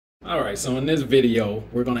Alright, so in this video,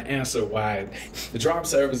 we're going to answer why the drop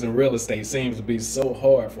service in real estate seems to be so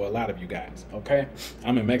hard for a lot of you guys, okay?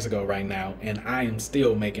 I'm in Mexico right now, and I am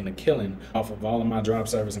still making a killing off of all of my drop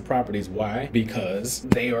service and properties. Why? Because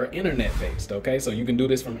they are internet-based, okay? So you can do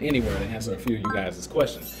this from anywhere to answer a few of you guys'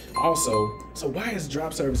 questions. Also, so why is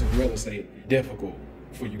drop service in real estate difficult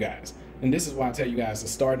for you guys? And this is why I tell you guys to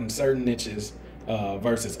start in certain niches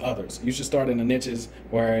versus others. You should start in the niches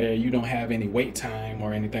where you don't have any wait time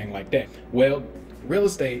or anything like that. Well, real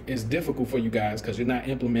estate is difficult for you guys because you're not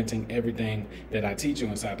implementing everything that I teach you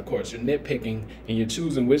inside the course. You're nitpicking and you're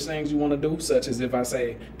choosing which things you want to do, such as if I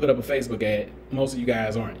say put up a Facebook ad, most of you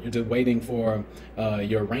guys aren't. You're just waiting for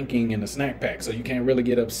your ranking in the snack pack. So you can't really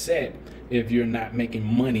get upset if you're not making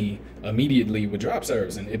money immediately with drop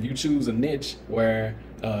service. And if you choose a niche where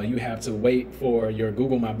you have to wait for your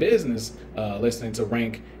Google My Business listing to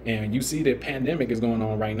rank, and you see that pandemic is going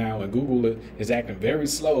on right now and Google is acting very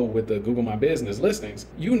slow with the Google My Business listings,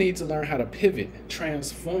 you need to learn how to pivot,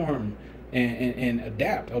 transform, and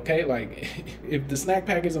adapt, okay? Like, if the snack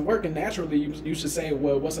pack isn't working, naturally you should say,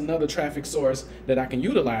 well, what's another traffic source that I can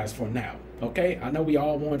utilize for now, okay? I know we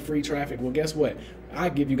all want free traffic. Well, guess what? I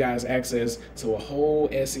give you guys access to a whole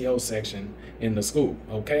SEO section in the school,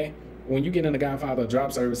 okay? When you get in the Godfather of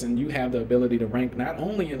Drop Service and you have the ability to rank not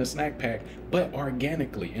only in the snack pack, but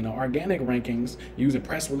organically. In the organic rankings, using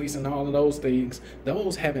press release and all of those things,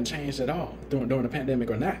 those haven't changed at all during the pandemic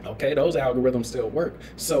or not, okay? Those algorithms still work.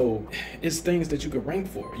 So it's things that you could rank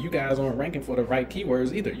for. You guys aren't ranking for the right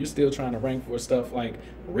keywords either. You're still trying to rank for stuff like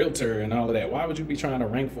realtor and all of that. Why would you be trying to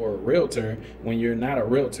rank for a realtor when you're not a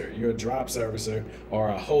realtor? You're a drop servicer or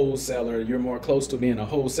a wholesaler. You're more close to being a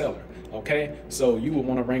wholesaler. Okay, so you would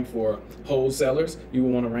want to rank for wholesalers. You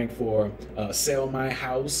would want to rank for sell my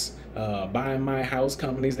house, buy my house,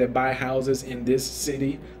 companies that buy houses in this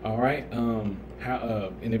city. All right, and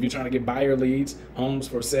if you're trying to get buyer leads, homes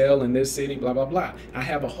for sale in this city, blah blah blah. I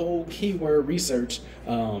have a whole keyword research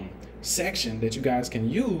section that you guys can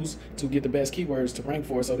use to get the best keywords to rank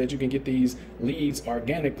for, so that you can get these leads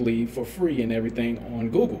organically for free and everything on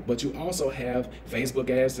Google. But you also have Facebook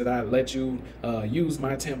ads that I let you use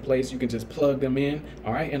my templates. You can just plug them in,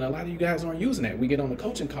 all right? And a lot of you guys aren't using that. We get on the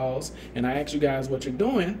coaching calls and I ask you guys what you're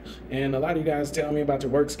doing, and a lot of you guys tell me about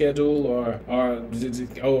your work schedule, or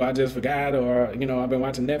oh, I just forgot, or you know, I've been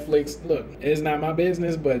watching Netflix. Look, it's not my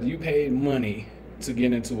business, but you paid money to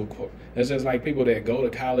get into a course. It's just like people that go to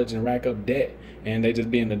college and rack up debt and they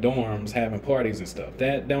just be in the dorms having parties and stuff.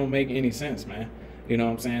 That don't make any sense, man. You know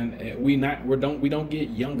what I'm saying? We don't get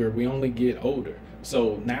younger, we only get older.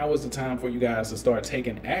 So now is the time for you guys to start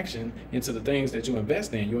taking action into the things that you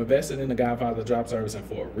invest in. You invested in the Godfather Drop Service and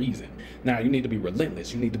for a reason. Now you need to be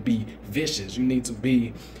relentless. You need to be vicious. You need to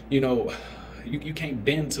be, you know, you can't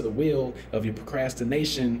bend to the will of your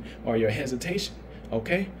procrastination or your hesitation,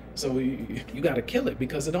 okay? So you got to kill it,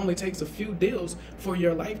 because it only takes a few deals for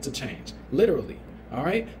your life to change, literally. All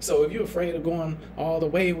right. So if you're afraid of going all the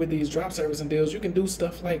way with these drop service and deals, you can do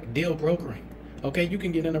stuff like deal brokering. Okay, you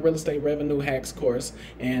can get in a real estate revenue hacks course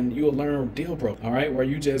and you'll learn deal broker. All right, where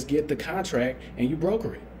you just get the contract and you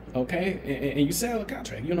broker it. Okay, and you sell a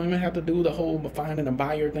contract. You don't even have to do the whole finding a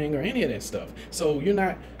buyer thing or any of that stuff. So you're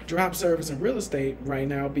not drop service in real estate right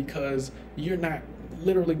now because you're not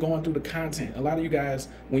literally going through the content. A lot of you guys,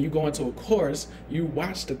 when you go into a course, you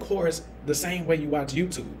watch the course the same way you watch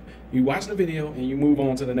YouTube. You watch the video and you move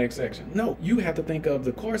on to the next section. No, you have to think of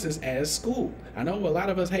the courses as school. I know a lot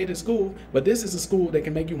of us hated school, but this is a school that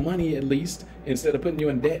can make you money, at least. Instead of putting you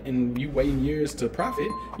in debt and you waiting years to profit,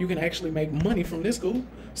 you can actually make money from this school.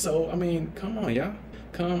 So, I mean, come on, y'all.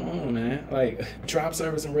 Come on, man. Like, drop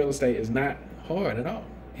service in real estate is not hard at all.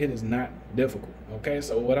 It is not difficult, okay?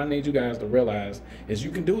 So what I need you guys to realize is you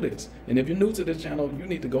can do this. And if you're new to this channel, you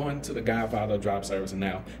need to go into the Godfather of Drop Service and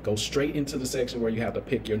now go straight into the section where you have to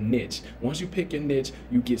pick your niche. Once you pick your niche,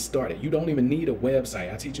 you get started. You don't even need a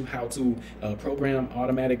website. I teach you how to program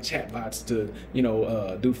automatic chatbots to, you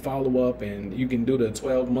know, do follow-up, and you can do the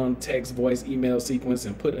 12-month text, voice, email sequence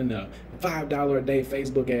and put in a $5 a day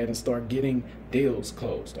Facebook ad and start getting deals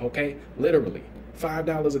closed, okay? Literally.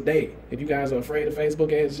 $5 a day. If you guys are afraid of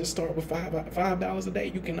Facebook ads, just start with $5 a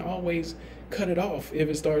day. You can always cut it off if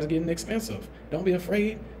it starts getting expensive. Don't be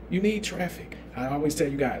afraid. You need traffic. I always tell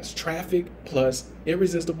you guys, traffic plus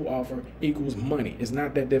irresistible offer equals money. It's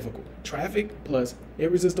not that difficult. Traffic plus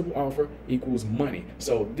irresistible offer equals money.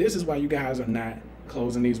 So this is why you guys are not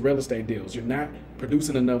closing these real estate deals. You're not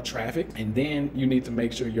producing enough traffic, and then you need to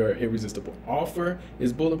make sure your irresistible offer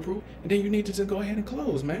is bulletproof, and then you need to just go ahead and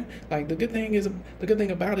close, man. Like the good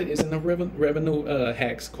thing about it is in the revenue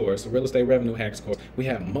hacks course, the real estate revenue hacks course, we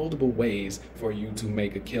have multiple ways for you to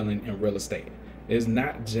make a killing in real estate. It's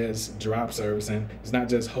not just drop servicing. It's not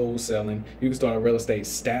just wholesaling. You can start a real estate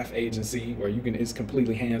staff agency where it's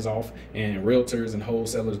completely hands off, and realtors and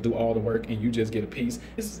wholesalers do all the work, and you just get a piece.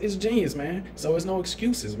 It's genius, man. So it's no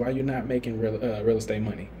excuses why you're not making real estate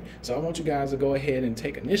money. So I want you guys to go ahead and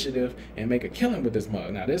take initiative and make a killing with this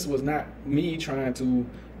mug. Now, this was not me trying to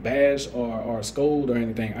bash or scold or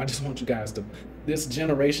anything. I just want you guys to, this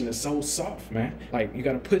generation is so soft, man. Like, you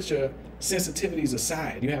got to put your sensitivities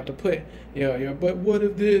aside. You have to put but what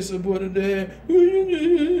if this or what if that?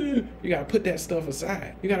 You got to put that stuff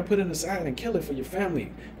aside. You got to put it aside and kill it for your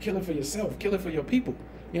family, kill it for yourself, kill it for your people.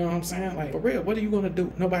 You know what I'm saying? Like, for real, what are you going to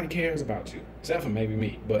do? Nobody cares about you, except for maybe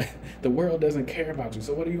me, but the world doesn't care about you.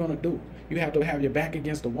 So what are you going to do? You have to have your back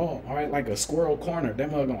against the wall, all right? Like a squirrel corner.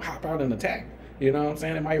 That mug going to hop out and attack. You know what I'm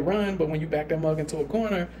saying? It might run, but when you back that mug into a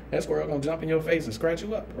corner, that squirrel gonna jump in your face and scratch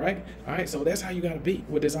you up, right? All right, so that's how you gotta be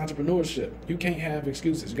with this entrepreneurship. You can't have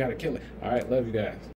excuses. You gotta kill it. All right, love you guys.